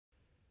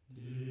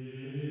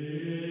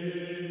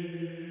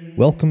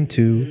Welcome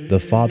to The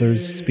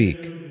Fathers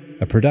Speak,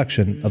 a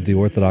production of the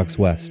Orthodox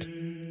West.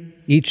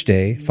 Each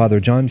day, Father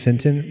John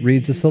Fenton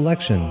reads a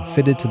selection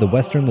fitted to the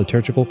Western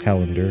liturgical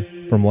calendar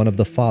from one of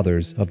the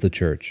Fathers of the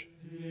Church.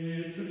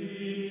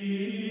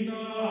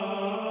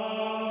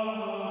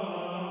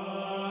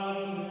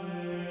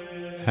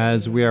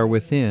 As we are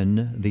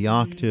within the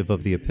octave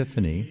of the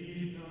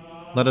Epiphany,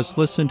 let us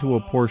listen to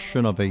a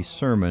portion of a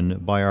sermon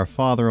by our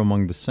Father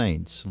among the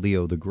Saints,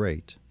 Leo the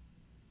Great.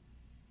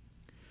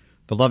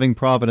 The loving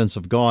providence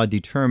of God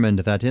determined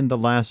that in the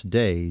last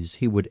days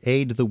he would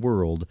aid the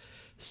world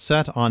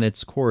set on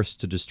its course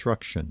to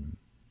destruction.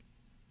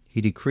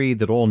 He decreed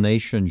that all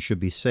nations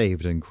should be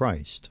saved in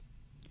Christ.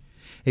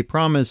 A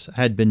promise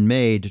had been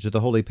made to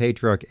the Holy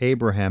Patriarch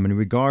Abraham in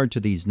regard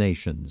to these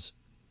nations.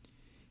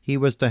 He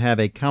was to have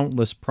a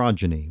countless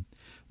progeny,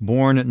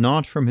 born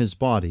not from his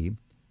body,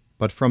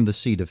 but from the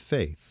seed of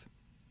faith.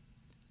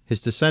 His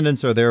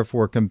descendants are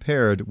therefore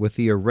compared with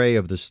the array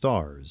of the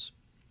stars.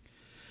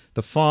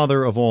 The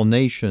Father of all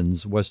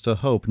nations was to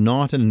hope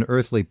not in an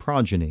earthly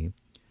progeny,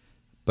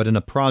 but in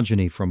a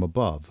progeny from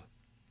above.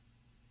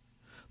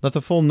 Let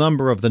the full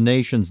number of the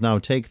nations now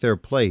take their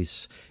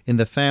place in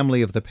the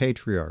family of the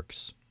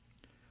patriarchs.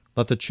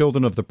 Let the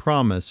children of the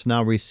promise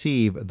now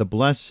receive the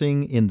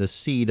blessing in the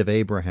seed of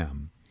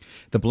Abraham,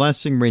 the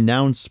blessing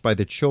renounced by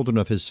the children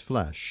of his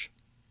flesh.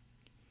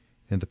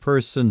 In the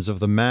persons of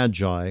the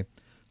Magi,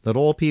 let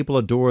all people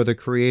adore the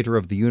Creator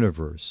of the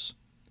universe.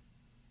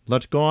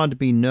 Let God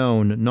be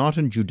known not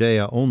in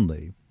Judea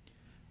only,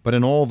 but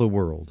in all the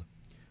world,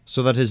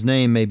 so that his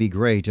name may be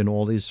great in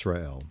all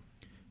Israel.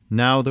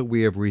 Now that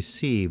we have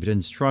received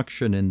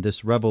instruction in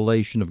this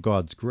revelation of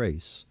God's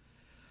grace,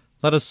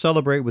 let us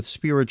celebrate with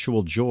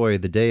spiritual joy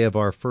the day of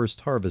our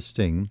first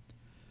harvesting,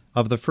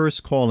 of the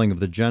first calling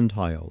of the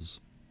Gentiles.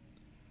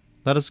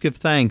 Let us give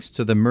thanks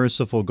to the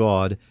merciful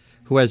God,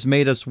 who has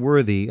made us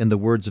worthy, in the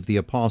words of the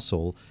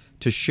Apostle,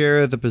 to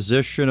share the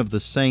position of the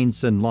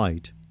saints in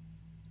light,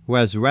 who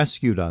has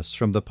rescued us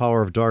from the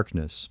power of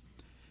darkness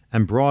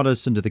and brought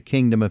us into the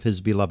kingdom of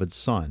his beloved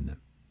Son.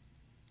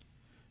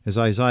 As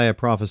Isaiah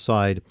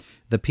prophesied,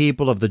 the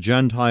people of the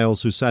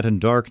Gentiles who sat in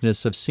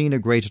darkness have seen a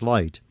great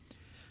light,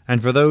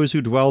 and for those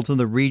who dwelt in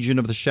the region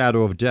of the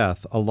shadow of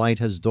death, a light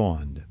has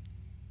dawned.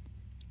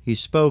 He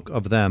spoke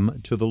of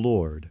them to the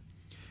Lord.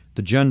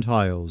 The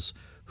Gentiles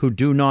who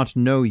do not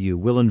know you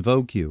will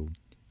invoke you,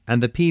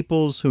 and the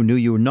peoples who knew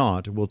you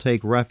not will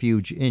take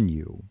refuge in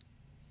you.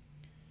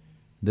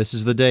 This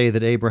is the day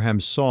that Abraham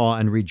saw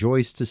and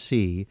rejoiced to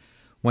see,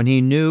 when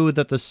he knew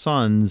that the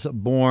sons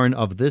born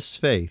of this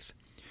faith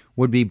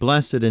would be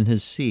blessed in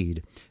his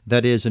seed,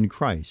 that is, in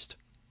Christ.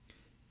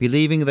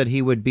 Believing that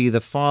he would be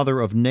the father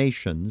of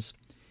nations,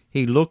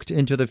 he looked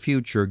into the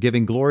future,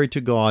 giving glory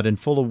to God in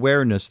full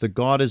awareness that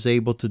God is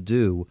able to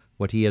do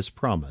what he has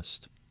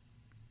promised.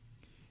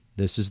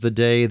 This is the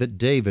day that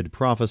David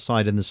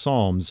prophesied in the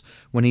Psalms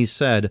when he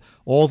said,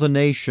 "All the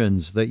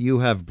nations that you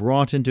have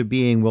brought into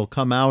being will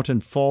come out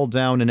and fall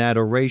down in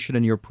adoration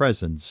in your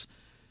presence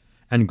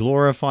and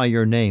glorify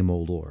your name, O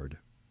Lord."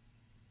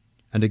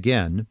 And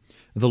again,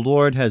 "The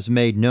Lord has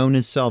made known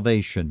his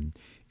salvation.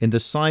 In the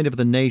sight of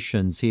the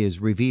nations he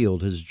has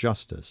revealed his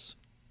justice."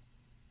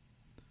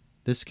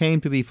 This came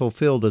to be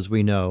fulfilled, as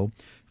we know,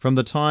 from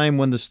the time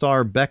when the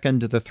star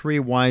beckoned the three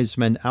wise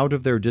men out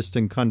of their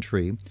distant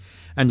country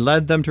and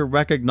led them to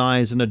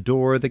recognize and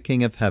adore the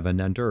King of heaven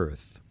and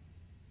earth.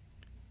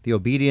 The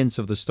obedience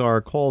of the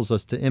star calls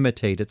us to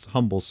imitate its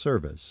humble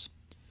service,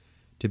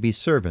 to be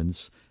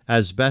servants,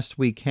 as best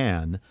we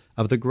can,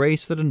 of the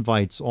grace that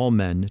invites all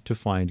men to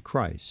find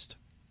Christ.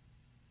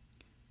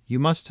 You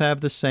must have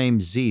the same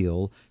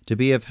zeal to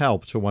be of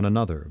help to one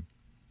another.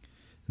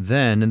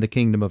 Then, in the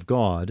kingdom of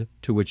God,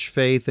 to which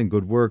faith and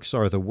good works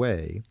are the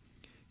way,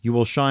 you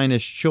will shine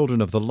as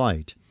children of the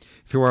light,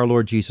 through our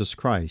Lord Jesus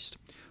Christ,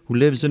 who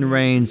lives and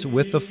reigns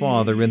with the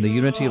Father in the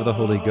unity of the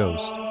Holy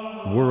Ghost,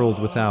 world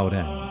without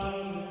end.